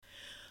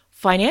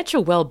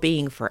Financial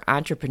well-being for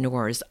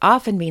entrepreneurs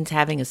often means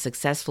having a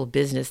successful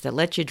business that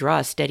lets you draw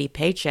a steady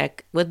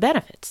paycheck with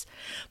benefits.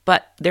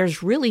 But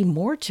there's really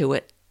more to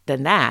it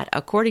than that,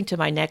 according to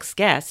my next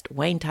guest,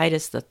 Wayne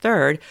Titus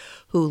III,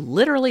 who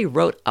literally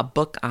wrote a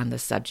book on the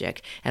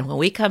subject. And when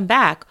we come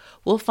back,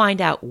 we'll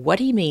find out what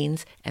he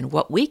means and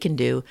what we can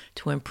do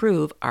to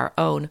improve our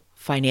own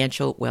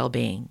financial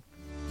well-being.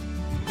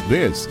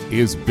 This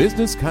is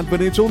Business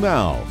Confidential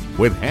Now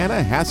with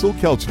Hannah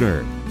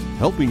Hassel-Kelchner,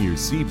 helping you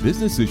see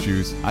business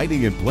issues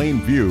hiding in plain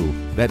view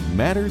that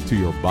matter to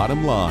your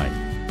bottom line.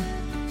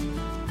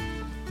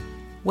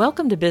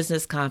 Welcome to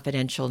Business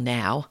Confidential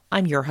Now.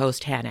 I'm your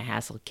host, Hannah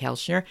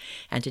Hassel-Kelchner,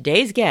 and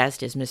today's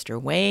guest is Mr.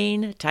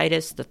 Wayne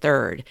Titus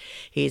III.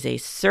 He's a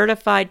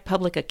certified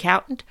public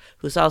accountant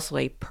who's also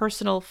a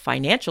personal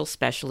financial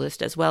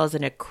specialist, as well as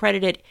an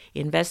accredited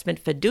investment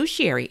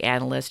fiduciary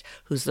analyst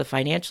who's the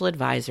financial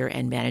advisor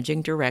and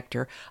managing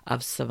director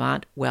of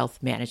Savant Wealth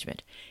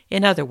Management.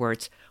 In other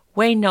words,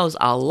 Wayne knows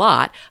a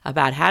lot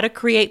about how to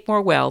create more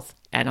wealth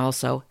and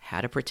also how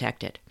to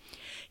protect it.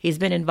 He's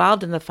been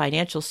involved in the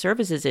financial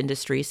services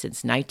industry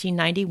since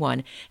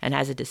 1991 and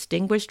has a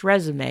distinguished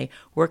resume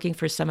working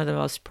for some of the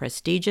most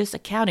prestigious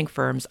accounting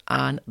firms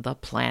on the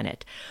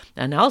planet.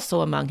 And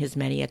also among his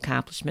many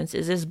accomplishments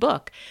is his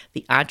book,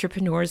 The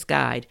Entrepreneur's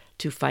Guide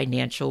to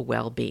Financial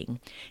Well-Being.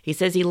 He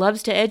says he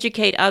loves to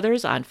educate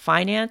others on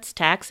finance,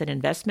 tax, and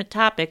investment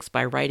topics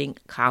by writing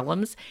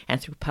columns and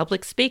through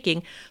public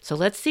speaking. So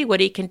let's see what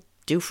he can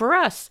do for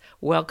us.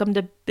 Welcome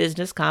to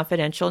Business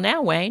Confidential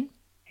Now, Wayne.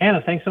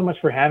 Hannah, thanks so much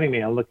for having me.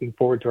 I'm looking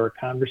forward to our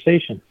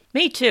conversation.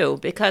 Me too,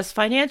 because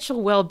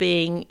financial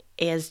well-being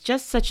is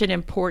just such an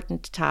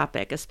important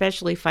topic,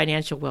 especially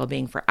financial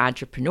well-being for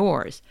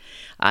entrepreneurs.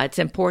 It's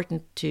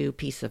important to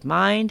peace of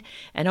mind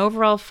and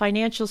overall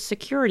financial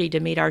security to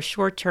meet our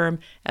short-term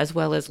as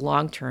well as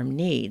long-term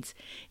needs.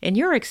 In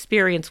your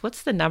experience,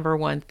 what's the number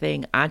one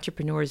thing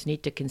entrepreneurs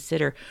need to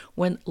consider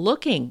when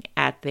looking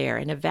at their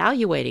and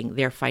evaluating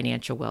their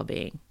financial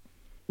well-being?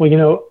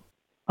 Well,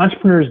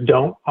 entrepreneurs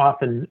don't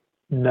often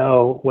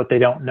know what they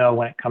don't know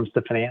when it comes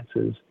to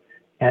finances.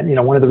 And,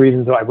 one of the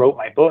reasons that I wrote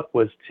my book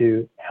was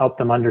to help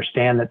them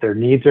understand that their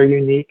needs are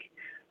unique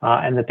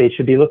and that they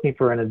should be looking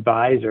for an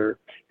advisor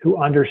who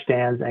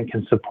understands and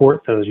can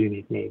support those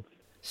unique needs.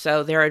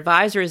 So their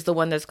advisor is the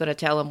one that's going to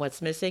tell them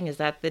what's missing? Is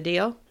that the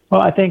deal?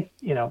 Well, I think,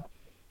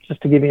 just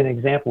to give you an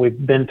example,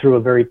 we've been through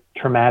a very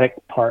traumatic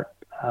part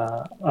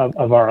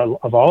of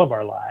all of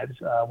our lives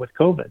with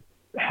COVID.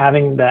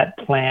 Having that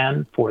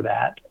plan for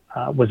that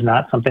was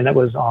not something that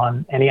was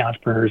on any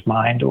entrepreneur's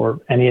mind or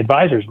any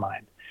advisor's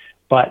mind.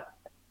 But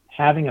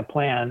having a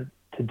plan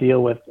to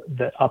deal with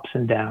the ups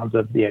and downs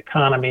of the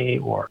economy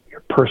or your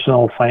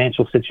personal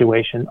financial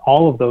situation,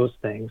 all of those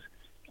things,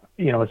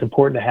 it's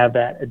important to have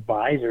that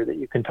advisor that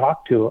you can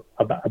talk to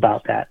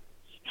about that.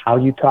 How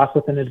you talk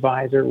with an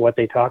advisor, what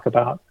they talk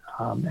about,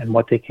 and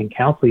what they can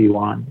counsel you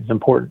on is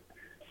important.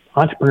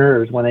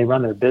 Entrepreneurs, when they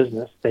run their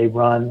business, they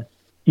run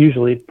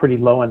usually pretty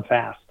low and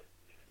fast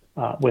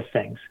with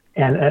things.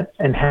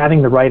 And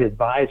having the right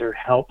advisor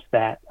helps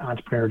that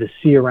entrepreneur to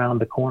see around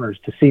the corners,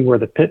 to see where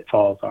the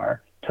pitfalls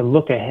are, to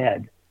look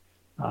ahead.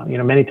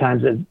 Many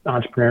times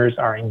entrepreneurs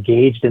are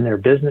engaged in their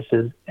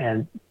businesses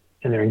and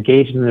they're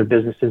engaged in their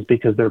businesses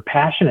because they're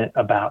passionate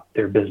about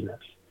their business.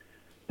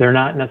 They're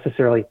not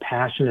necessarily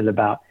passionate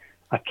about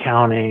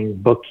accounting,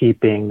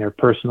 bookkeeping, their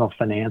personal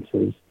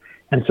finances.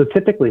 And so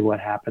typically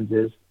what happens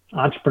is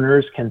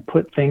entrepreneurs can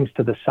put things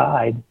to the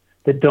side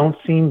that don't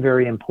seem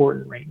very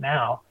important right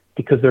now,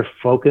 because they're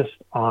focused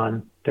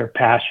on their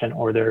passion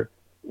or their,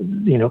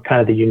 kind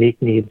of the unique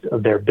needs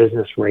of their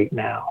business right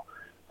now.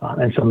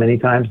 And so many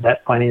times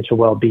that financial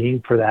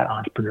well-being for that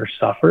entrepreneur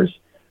suffers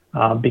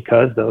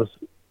because those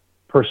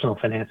personal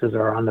finances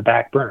are on the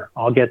back burner.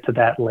 I'll get to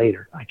that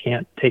later. I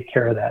can't take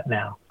care of that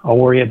now. I'll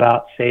worry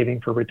about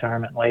saving for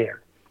retirement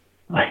later.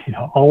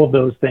 All of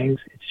those things.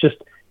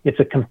 It's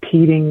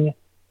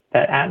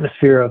that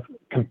atmosphere of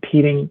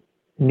competing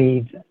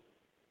needs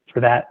for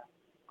that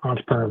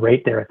entrepreneur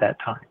right there at that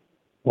time.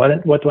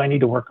 What do I need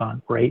to work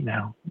on right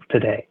now,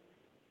 today?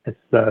 It's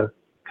the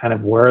kind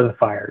of, where are the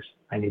fires?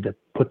 I need to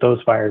put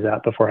those fires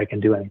out before I can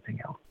do anything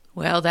else.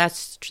 Well,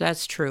 that's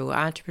true.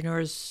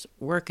 Entrepreneurs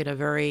work in a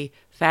very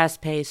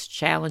fast-paced,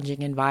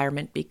 challenging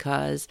environment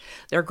because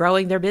they're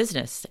growing their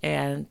business,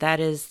 and that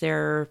is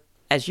their,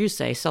 as you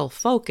say, sole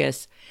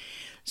focus.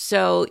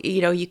 So,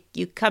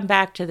 you come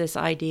back to this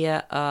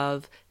idea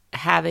of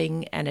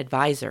having an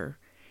advisor.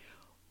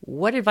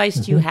 What advice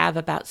do you have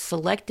about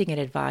selecting an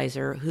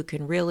advisor who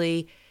can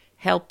really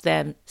help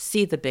them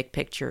see the big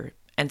picture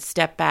and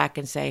step back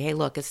and say, hey,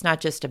 look, it's not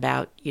just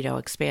about,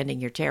 expanding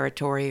your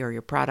territory or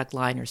your product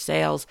line or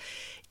sales.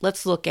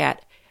 Let's look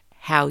at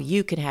how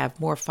you can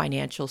have more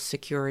financial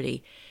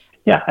security.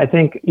 Yeah, I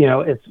think,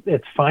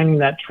 it's finding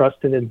that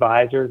trusted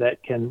advisor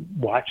that can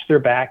watch their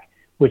back,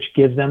 which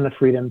gives them the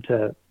freedom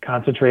to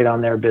concentrate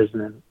on their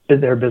business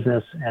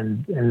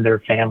and their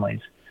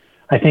families.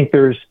 I think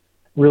there's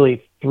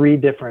really three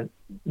different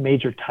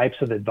major types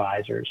of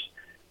advisors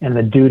and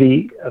the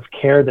duty of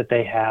care that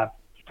they have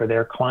for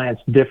their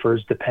clients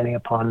differs depending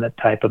upon the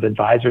type of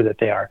advisor that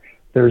they are.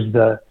 There's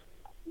the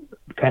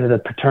kind of the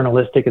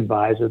paternalistic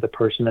advisor, the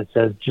person that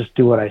says, just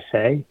do what I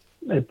say,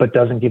 but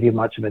doesn't give you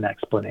much of an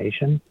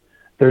explanation.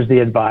 There's the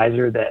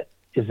advisor that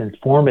is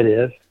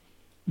informative,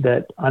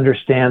 that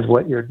understands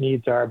what your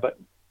needs are, but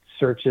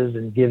searches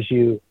and gives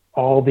you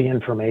all the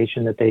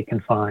information that they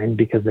can find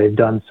because they've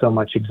done so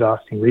much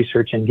exhausting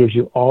research, and gives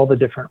you all the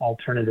different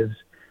alternatives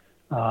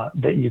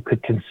that you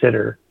could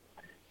consider,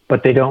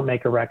 but they don't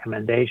make a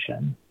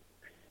recommendation.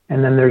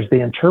 And then there's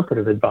the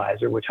interpretive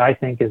advisor, which I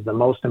think is the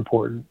most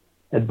important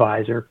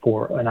advisor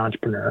for an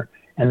entrepreneur.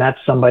 And that's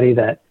somebody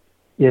that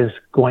is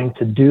going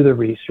to do the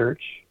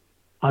research,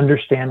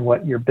 understand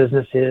what your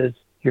business is,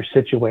 your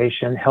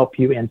situation, help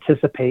you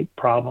anticipate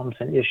problems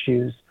and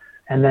issues,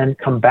 and then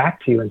come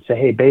back to you and say,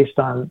 hey, based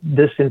on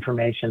this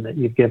information that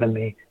you've given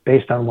me,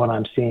 based on what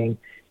I'm seeing,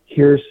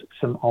 here's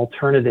some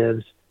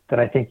alternatives that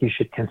I think you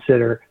should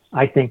consider.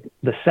 I think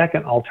the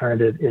second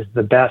alternative is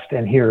the best,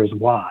 and here is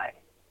why.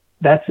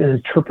 That's an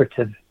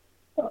interpretive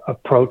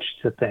approach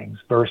to things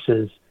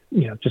versus,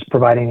 just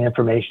providing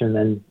information and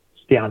then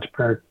the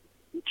entrepreneur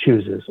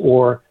chooses,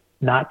 or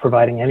not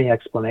providing any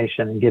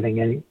explanation and giving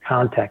any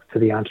context to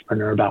the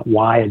entrepreneur about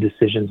why a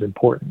decision is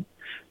important.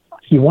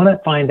 You want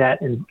to find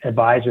that an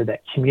advisor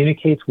that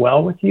communicates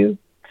well with you,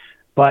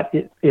 but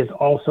it is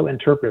also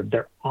interpretive.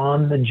 They're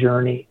on the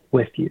journey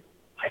with you.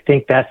 I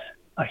think that's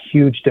a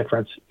huge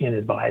difference in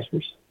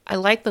advisors. I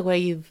like the way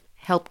you've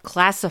helped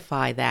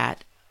classify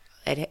that.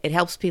 It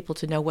helps people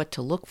to know what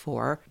to look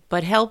for,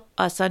 but help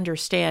us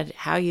understand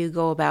how you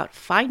go about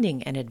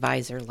finding an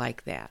advisor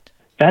like that.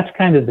 That's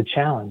kind of the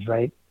challenge,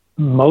 right?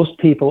 Most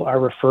people are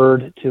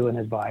referred to an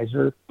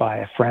advisor by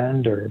a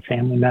friend or a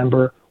family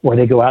member, or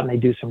they go out and they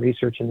do some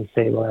research and they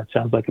say, well, that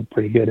sounds like a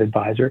pretty good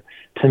advisor.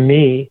 To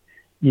me,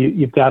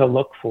 you've got to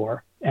look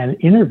for and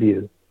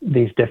interview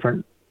these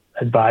different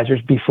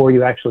advisors before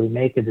you actually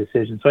make a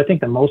decision. So I think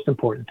the most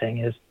important thing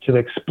is to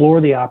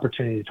explore the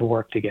opportunity to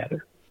work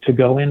together, to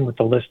go in with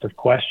a list of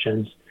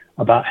questions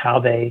about how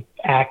they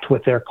act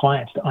with their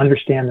clients, to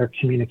understand their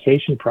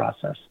communication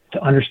process,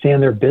 to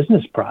understand their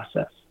business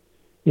process.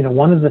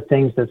 One of the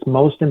things that's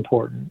most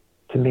important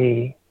to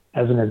me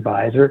as an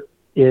advisor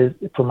is,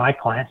 for my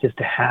clients, is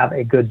to have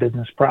a good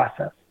business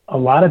process. A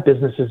lot of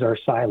businesses are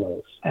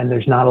silos, and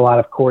there's not a lot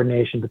of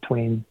coordination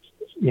between,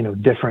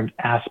 different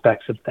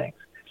aspects of things.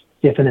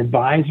 If an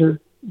advisor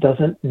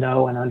doesn't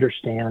know and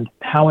understand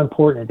how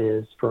important it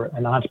is for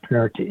an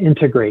entrepreneur to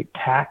integrate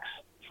tax,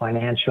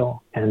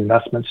 financial, and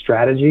investment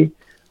strategy,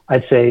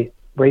 I'd say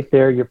right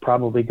there, you're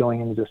probably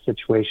going into a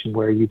situation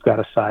where you've got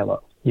a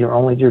silo.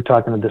 You're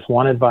talking to this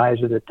one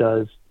advisor that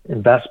does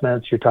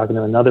investments. You're talking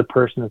to another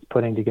person that's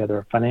putting together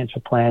a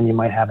financial plan. You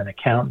might have an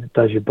accountant that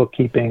does your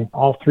bookkeeping.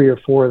 All 3 or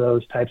 4 of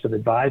those types of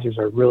advisors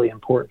are really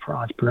important for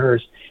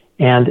entrepreneurs.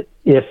 And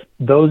if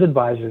those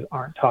advisors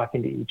aren't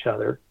talking to each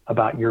other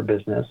about your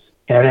business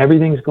and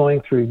everything's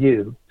going through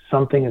you,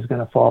 something is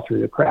going to fall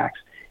through the cracks.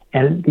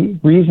 And the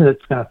reason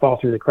it's going to fall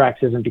through the cracks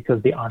isn't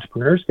because the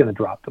entrepreneur is going to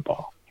drop the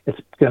ball. It's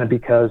going to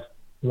because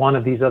one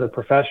of these other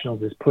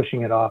professionals is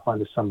pushing it off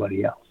onto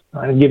somebody else.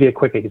 I'll give you a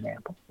quick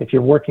example. If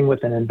you're working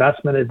with an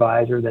investment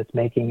advisor that's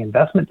making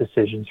investment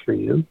decisions for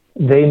you,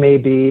 they may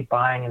be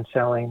buying and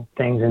selling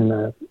things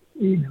in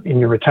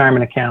your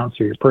retirement accounts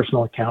or your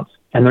personal accounts,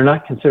 and they're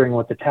not considering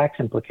what the tax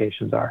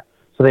implications are.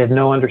 So they have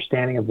no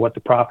understanding of what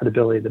the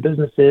profitability of the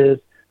business is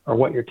or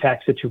what your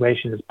tax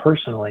situation is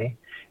personally,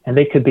 and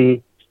they could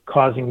be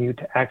causing you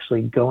to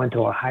actually go into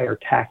a higher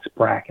tax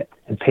bracket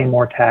and pay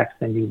more tax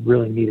than you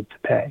really needed to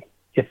pay.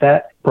 If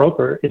that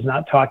broker is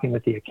not talking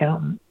with the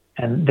accountant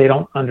and they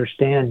don't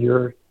understand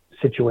your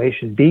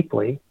situation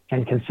deeply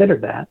and consider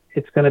that,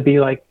 it's going to be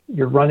like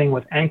you're running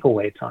with ankle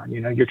weights on.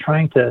 You're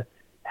trying to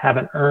have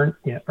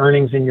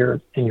earnings in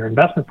your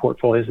investment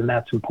portfolios, and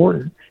that's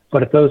important.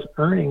 But if those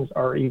earnings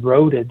are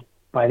eroded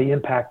by the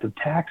impact of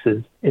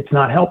taxes, it's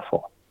not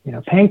helpful.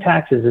 Paying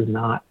taxes is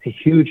not a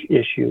huge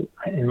issue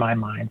in my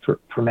mind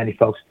for many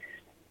folks.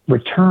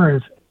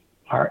 Returns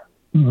are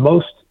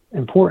most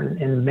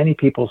important in many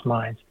people's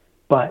minds,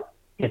 but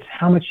it's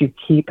how much you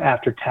keep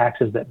after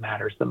taxes that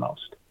matters the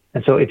most.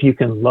 And so if you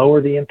can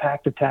lower the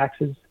impact of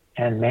taxes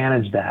and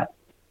manage that,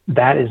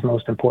 that is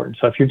most important.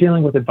 So if you're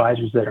dealing with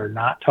advisors that are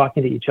not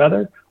talking to each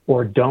other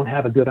or don't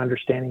have a good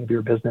understanding of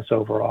your business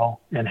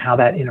overall and how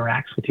that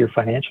interacts with your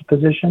financial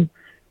position,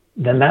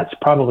 then that's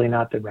probably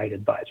not the right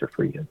advisor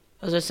for you.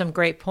 Those are some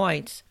great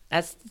points.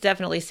 That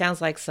definitely sounds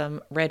like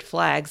some red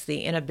flags,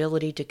 the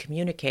inability to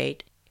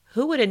communicate.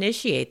 Who would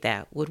initiate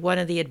that? Would one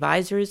of the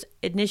advisors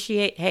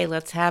initiate, hey,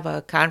 let's have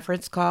a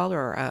conference call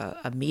or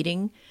a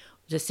meeting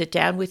to sit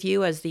down with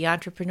you as the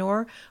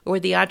entrepreneur? Or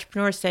would the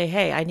entrepreneur say,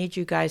 hey, I need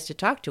you guys to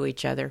talk to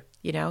each other.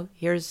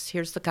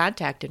 Here's the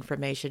contact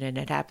information, and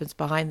it happens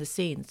behind the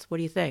scenes. What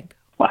do you think?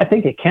 Well, I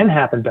think it can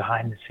happen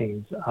behind the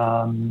scenes.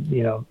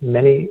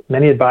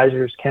 Many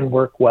advisors can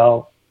work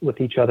well with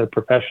each other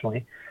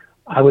professionally.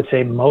 I would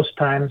say most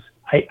times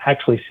I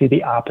actually see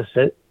the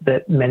opposite,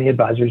 that many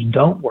advisors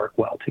don't work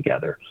well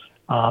together.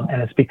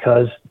 And it's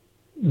because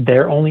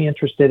they're only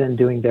interested in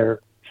doing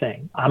their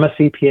thing. I'm a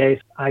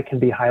CPA. I can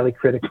be highly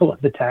critical of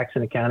the tax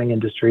and accounting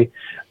industry,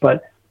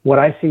 but what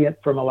I see it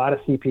from a lot of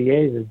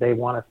CPAs is they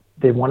want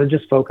to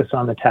just focus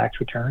on the tax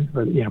return,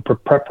 or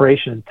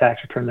preparation of the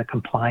tax return, the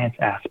compliance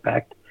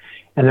aspect,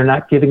 and they're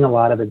not giving a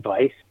lot of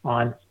advice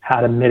on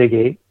how to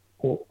mitigate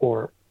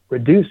or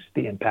reduce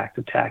the impact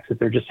of taxes.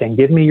 They're just saying,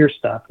 give me your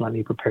stuff, let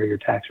me prepare your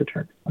tax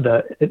return.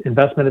 The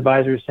investment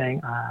advisor is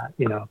saying,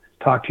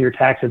 talk to your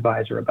tax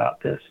advisor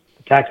about this.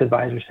 The tax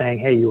advisor is saying,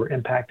 hey, you were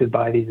impacted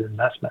by these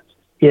investments.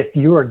 If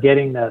you are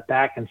getting the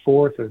back and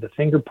forth or the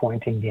finger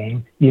pointing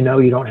game, you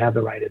don't have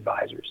the right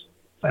advisors.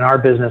 In our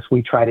business,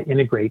 we try to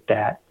integrate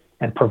that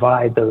and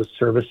provide those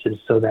services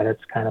so that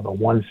it's kind of a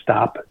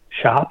one-stop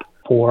shop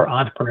for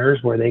entrepreneurs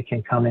where they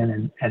can come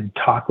in and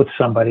talk with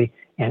somebody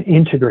and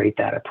integrate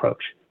that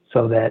approach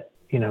so that,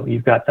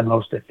 you've got the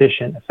most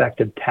efficient,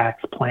 effective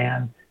tax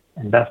plan,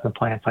 investment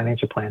plan,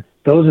 financial plan.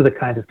 Those are the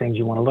kinds of things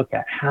you want to look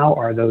at. How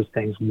are those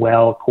things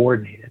well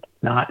coordinated,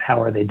 not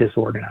how are they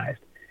disorganized?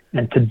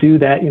 And to do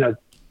that,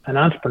 an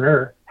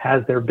entrepreneur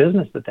has their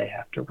business that they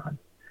have to run.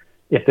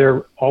 If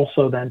they're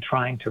also then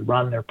trying to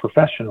run their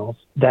professionals,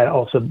 that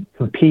also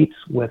competes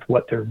with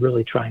what they're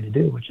really trying to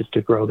do, which is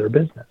to grow their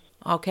business.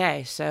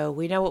 Okay, so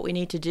we know what we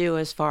need to do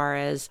as far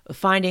as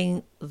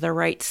finding the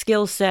right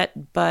skill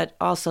set, but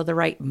also the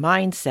right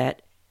mindset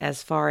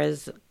as far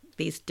as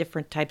these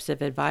different types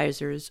of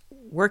advisors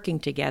working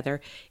together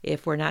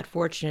if we're not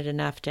fortunate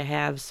enough to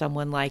have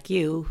someone like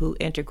you who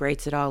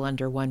integrates it all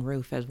under one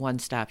roof as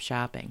one-stop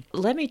shopping.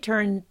 Let me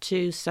turn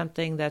to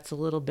something that's a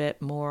little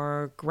bit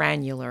more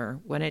granular.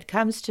 When it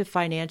comes to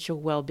financial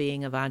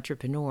well-being of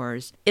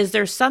entrepreneurs, is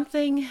there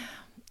something,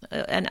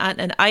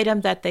 an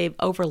item that they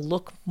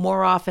overlook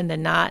more often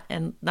than not,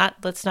 and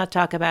let's not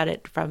talk about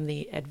it from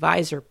the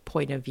advisor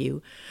point of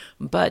view,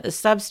 but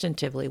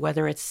substantively,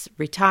 whether it's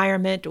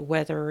retirement,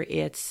 whether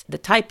it's the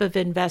type of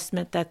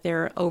investment that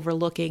they're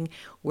overlooking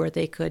where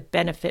they could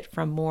benefit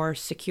from more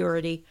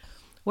security.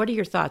 What are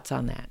your thoughts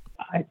on that?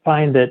 I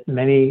find that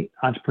many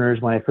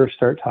entrepreneurs, when I first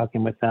start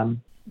talking with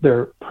them,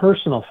 their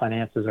personal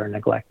finances are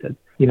neglected.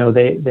 They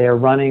are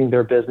running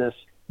their business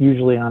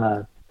usually on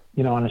a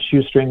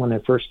shoestring when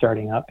they're first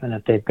starting up. And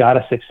if they've got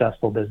a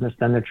successful business,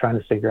 then they're trying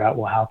to figure out,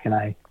 well, how can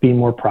I be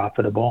more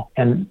profitable?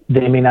 And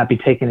they may not be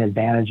taking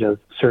advantage of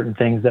certain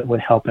things that would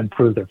help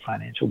improve their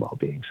financial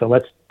well-being. So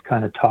let's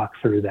kind of talk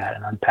through that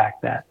and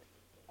unpack that.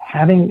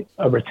 Having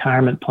a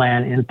retirement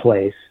plan in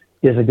place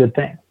is a good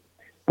thing,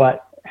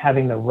 but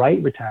having the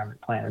right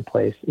retirement plan in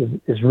place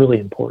is really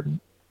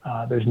important.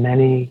 There's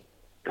many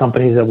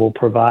companies that will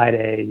provide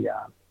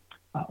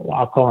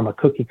I'll call them a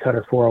cookie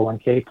cutter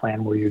 401k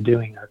plan where you're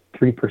doing a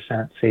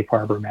 3% safe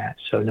harbor match.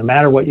 So no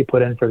matter what you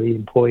put in for the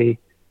employee,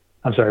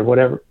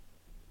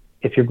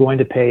 if you're going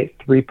to pay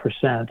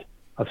 3%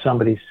 of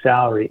somebody's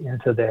salary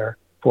into their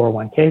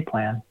 401k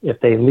plan, if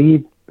they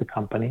leave the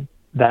company,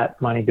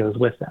 that money goes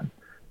with them.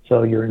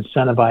 So you're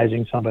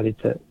incentivizing somebody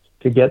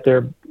to get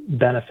their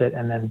benefit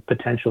and then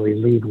potentially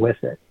leave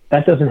with it.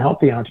 That doesn't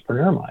help the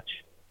entrepreneur much.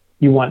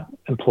 You want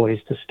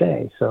employees to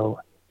stay. So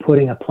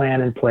putting a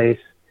plan in place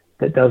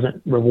that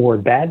doesn't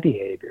reward bad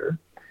behavior,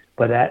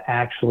 but that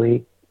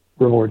actually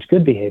rewards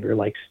good behavior,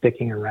 like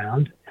sticking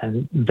around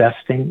and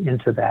investing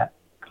into that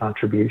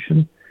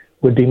contribution,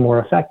 would be more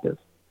effective.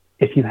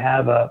 If you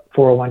have a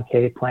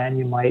 401k plan,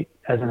 you might,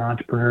 as an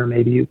entrepreneur,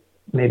 maybe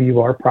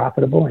you are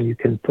profitable and you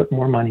can put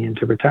more money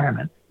into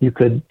retirement. You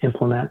could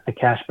implement a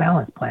cash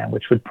balance plan,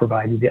 which would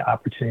provide you the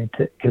opportunity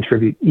to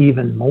contribute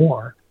even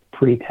more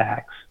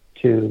pre-tax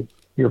to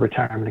your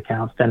retirement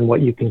accounts than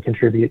what you can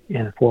contribute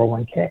in a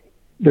 401k.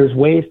 There's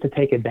ways to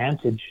take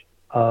advantage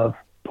of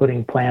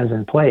putting plans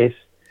in place,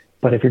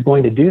 but if you're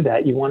going to do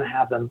that, you want to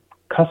have them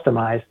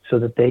customized so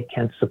that they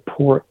can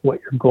support what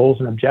your goals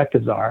and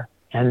objectives are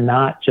and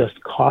not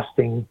just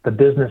costing the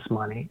business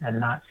money and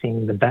not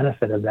seeing the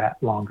benefit of that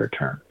longer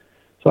term.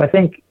 So I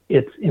think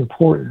it's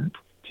important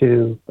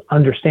to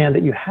understand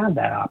that you have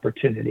that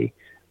opportunity,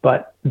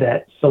 but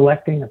that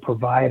selecting a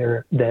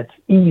provider that's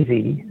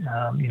easy,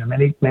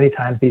 many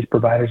times these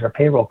providers are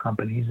payroll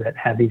companies that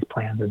have these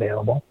plans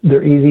available.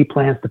 They're easy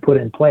plans to put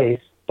in place,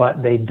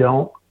 but they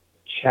don't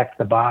check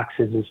the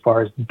boxes as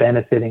far as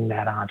benefiting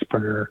that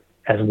entrepreneur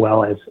as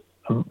well as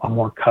a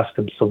more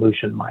custom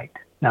solution might.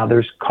 Now,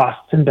 there's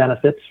costs and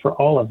benefits for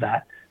all of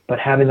that, but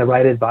having the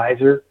right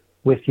advisor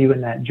with you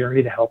in that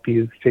journey to help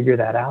you figure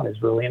that out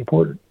is really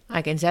important.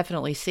 I can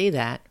definitely see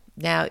that.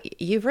 Now,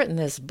 you've written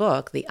this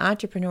book, The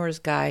Entrepreneur's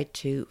Guide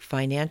to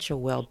Financial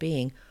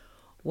Well-Being.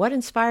 What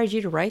inspired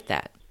you to write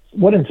that?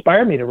 What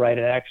inspired me to write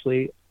it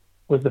actually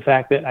was the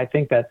fact that I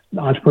think that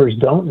entrepreneurs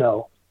don't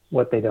know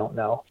what they don't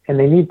know, and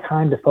they need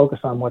time to focus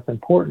on what's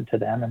important to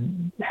them,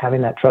 and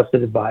having that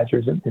trusted advisor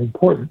is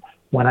important.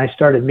 When I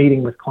started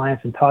meeting with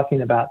clients and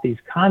talking about these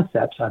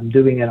concepts, I'm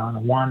doing it on a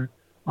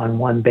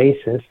one-on-one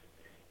basis,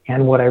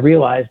 and what I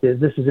realized is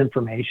this is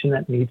information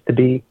that needs to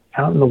be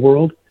out in the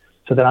world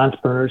so that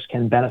entrepreneurs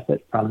can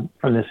benefit from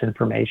this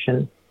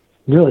information.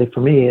 Really,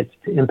 for me, it's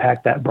to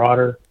impact that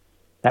broader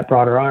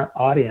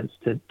audience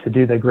to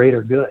do the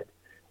greater good.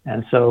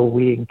 And so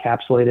we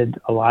encapsulated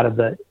a lot of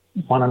the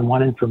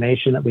one-on-one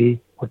information that we're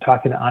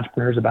talking to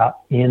entrepreneurs about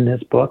in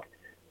this book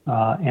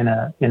in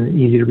an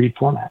easy-to-read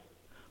format.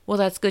 Well,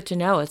 that's good to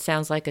know. It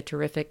sounds like a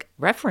terrific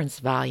reference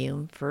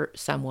volume for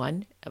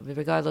someone,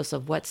 regardless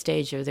of what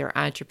stage of their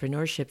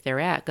entrepreneurship they're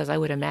at, because I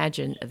would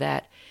imagine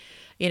that,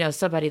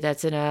 somebody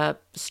that's in a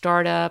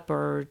startup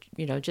or,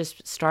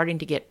 just starting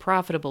to get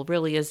profitable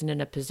really isn't in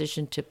a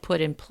position to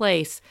put in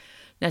place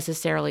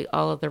necessarily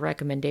all of the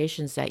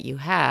recommendations that you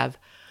have.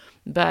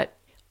 But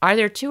are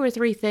there 2 or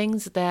 3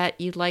 things that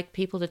you'd like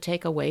people to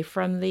take away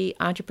from the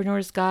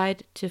Entrepreneur's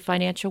Guide to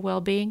Financial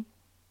Well-Being?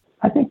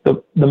 I think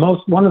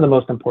one of the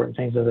most important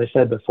things, as I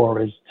said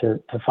before, is to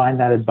find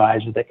that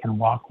advisor that can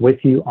walk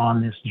with you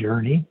on this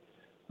journey,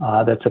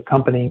 that's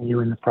accompanying you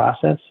in the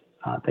process,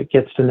 that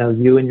gets to know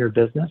you and your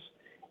business,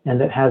 and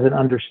that has an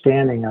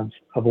understanding of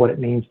what it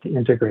means to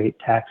integrate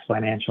tax,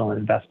 financial, and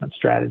investment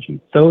strategy.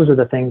 Those are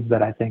the things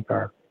that I think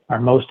are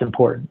most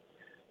important.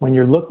 When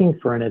you're looking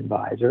for an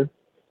advisor,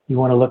 you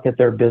want to look at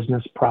their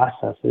business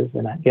processes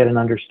and get an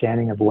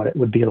understanding of what it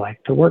would be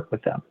like to work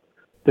with them.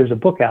 There's a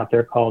book out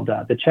there called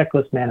The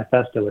Checklist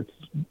Manifesto. It's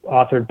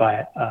authored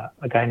by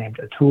a guy named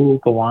Atul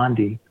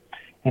Gawande,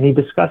 and he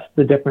discussed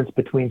the difference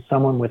between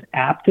someone with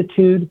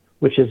aptitude,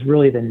 which is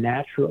really the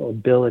natural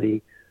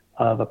ability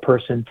of a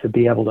person to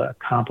be able to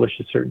accomplish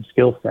a certain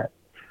skill set,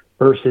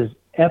 versus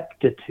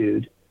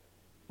aptitude,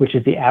 which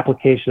is the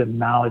application of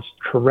knowledge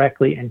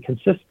correctly and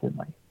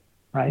consistently,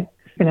 right?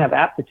 You can have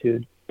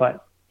aptitude,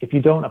 but if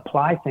you don't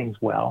apply things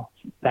well,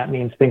 that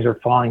means things are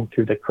falling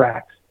through the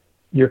cracks.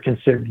 You're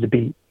considered to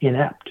be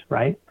inept,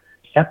 right?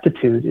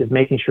 Aptitude is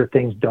making sure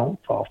things don't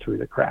fall through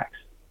the cracks.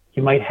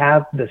 You might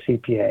have the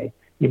CPA,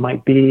 you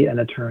might be an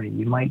attorney,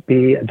 you might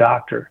be a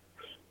doctor,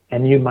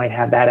 and you might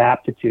have that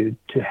aptitude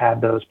to have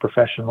those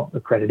professional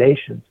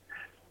accreditations.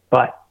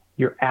 But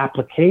your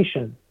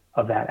application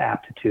of that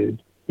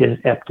aptitude is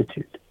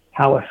aptitude.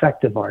 How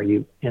effective are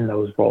you in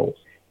those roles?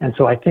 And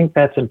so I think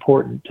that's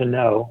important to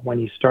know when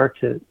you start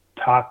to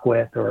talk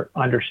with or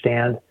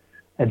understand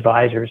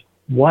advisors.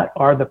 What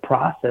are the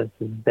processes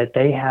that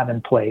they have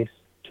in place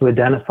to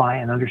identify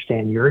and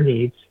understand your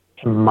needs,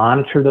 to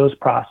monitor those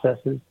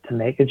processes, to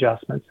make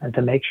adjustments, and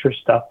to make sure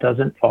stuff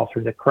doesn't fall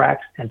through the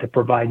cracks, and to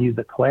provide you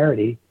the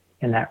clarity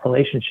in that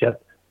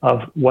relationship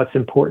of what's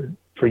important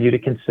for you to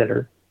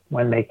consider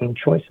when making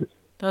choices.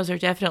 Those are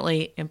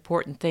definitely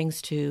important things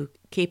to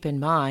keep in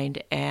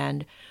mind,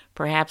 and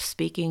perhaps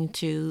speaking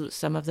to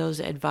some of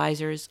those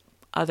advisors'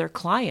 other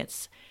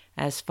clients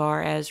as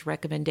far as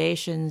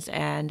recommendations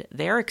and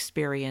their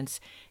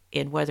experience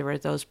in whether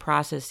those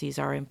processes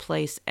are in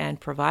place and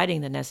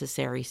providing the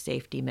necessary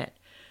safety net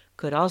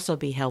could also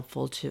be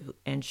helpful to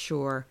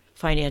ensure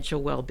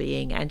financial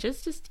well-being and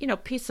just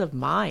peace of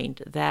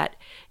mind that,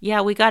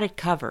 we got it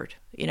covered.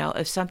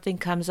 If something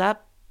comes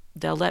up,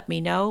 they'll let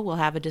me know, we'll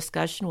have a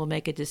discussion, we'll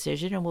make a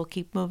decision, and we'll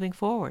keep moving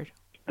forward.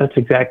 That's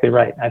exactly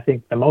right. I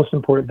think the most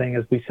important thing,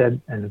 as we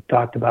said and have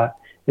talked about,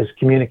 is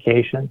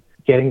communication,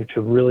 getting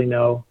to really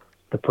know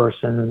the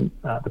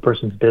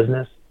person's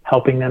business,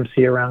 helping them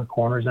see around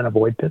corners and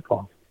avoid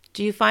pitfalls.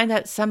 Do you find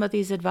that some of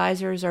these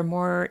advisors are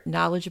more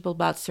knowledgeable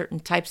about certain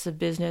types of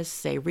business,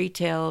 say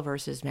retail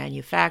versus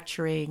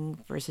manufacturing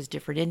versus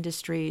different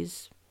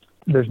industries?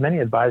 There's many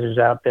advisors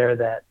out there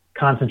that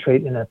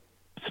concentrate in a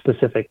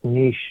specific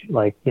niche,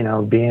 like,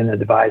 being an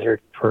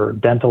advisor for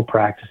dental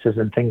practices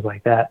and things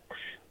like that.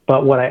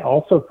 But what I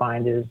also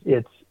find is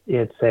it's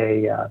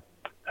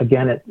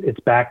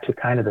back to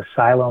kind of the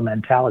silo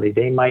mentality.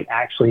 They might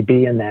actually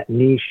be in that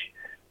niche,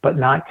 but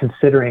not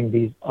considering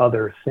these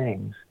other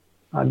things.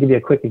 I'll give you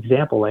a quick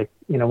example.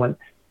 When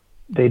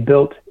they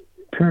built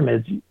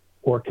pyramids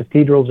or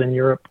cathedrals in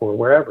Europe or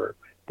wherever,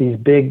 these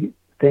big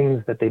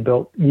things that they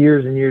built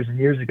years and years and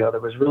years ago,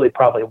 there was really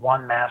probably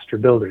one master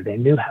builder. They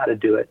knew how to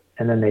do it,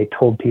 and then they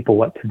told people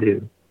what to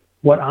do.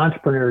 What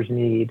entrepreneurs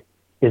need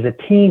is a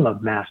team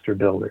of master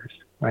builders,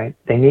 right?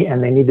 They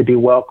need to be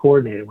well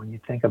coordinated. When you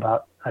think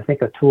about, I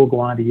think Atul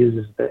Gawande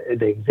uses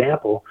the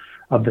example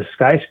of the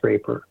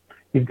skyscraper.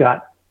 You've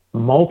got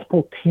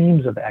multiple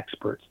teams of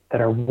experts that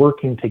are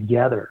working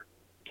together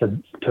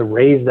to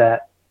raise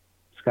that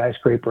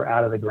skyscraper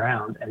out of the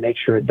ground and make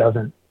sure it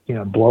doesn't,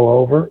 blow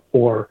over,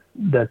 or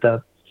that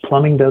the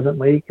plumbing doesn't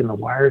leak and the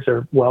wires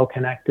are well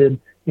connected.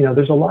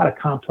 There's a lot of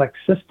complex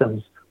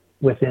systems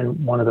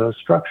within one of those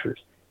structures.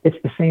 It's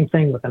the same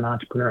thing with an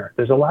entrepreneur.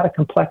 There's a lot of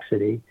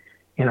complexity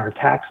in our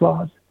tax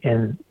laws,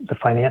 in the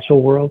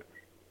financial world,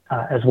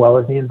 as well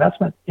as the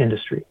investment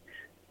industry.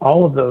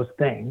 All of those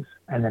things,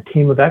 and the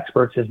team of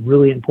experts is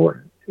really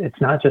important. It's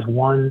not just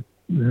one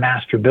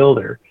master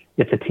builder.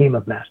 It's a team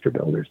of master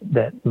builders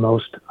that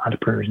most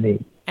entrepreneurs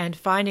need. And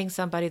finding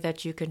somebody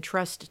that you can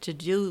trust to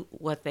do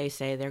what they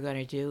say they're going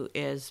to do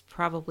is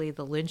probably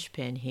the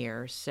linchpin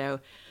here. So,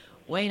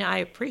 Wayne, I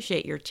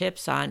appreciate your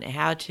tips on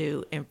how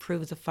to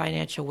improve the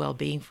financial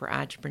well-being for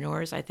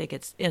entrepreneurs. I think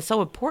it's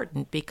so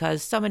important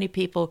because so many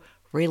people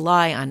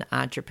rely on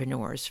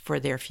entrepreneurs for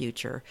their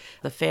future,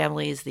 the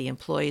families, the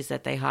employees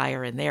that they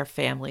hire and their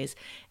families,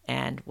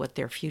 and what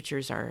their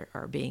futures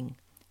are being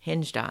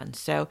hinged on.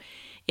 So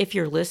If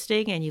you're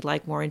listening and you'd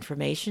like more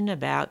information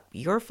about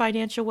your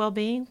financial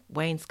well-being,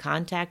 Wayne's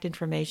contact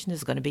information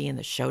is going to be in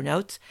the show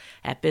notes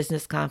at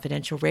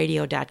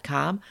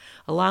businessconfidentialradio.com,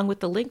 along with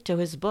the link to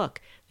his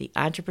book, The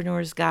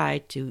Entrepreneur's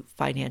Guide to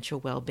Financial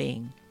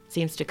Well-Being.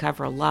 Seems to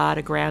cover a lot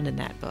of ground in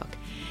that book.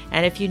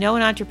 And if you know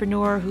an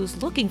entrepreneur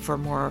who's looking for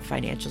more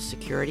financial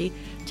security,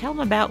 tell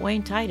them about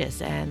Wayne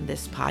Titus and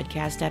this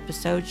podcast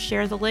episode.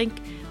 Share the link,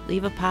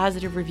 leave a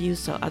positive review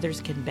so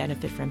others can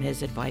benefit from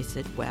his advice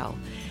as well.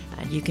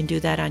 And you can do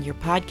that on your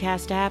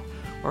podcast app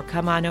or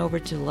come on over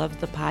to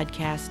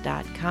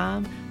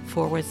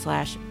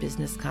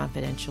lovethepodcast.com/Business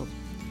Confidential.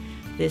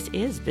 This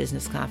is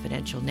Business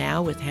Confidential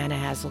Now with Hannah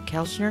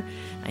Hassel-Kelchner.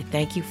 I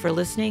thank you for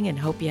listening and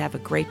hope you have a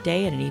great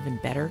day and an even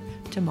better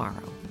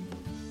tomorrow.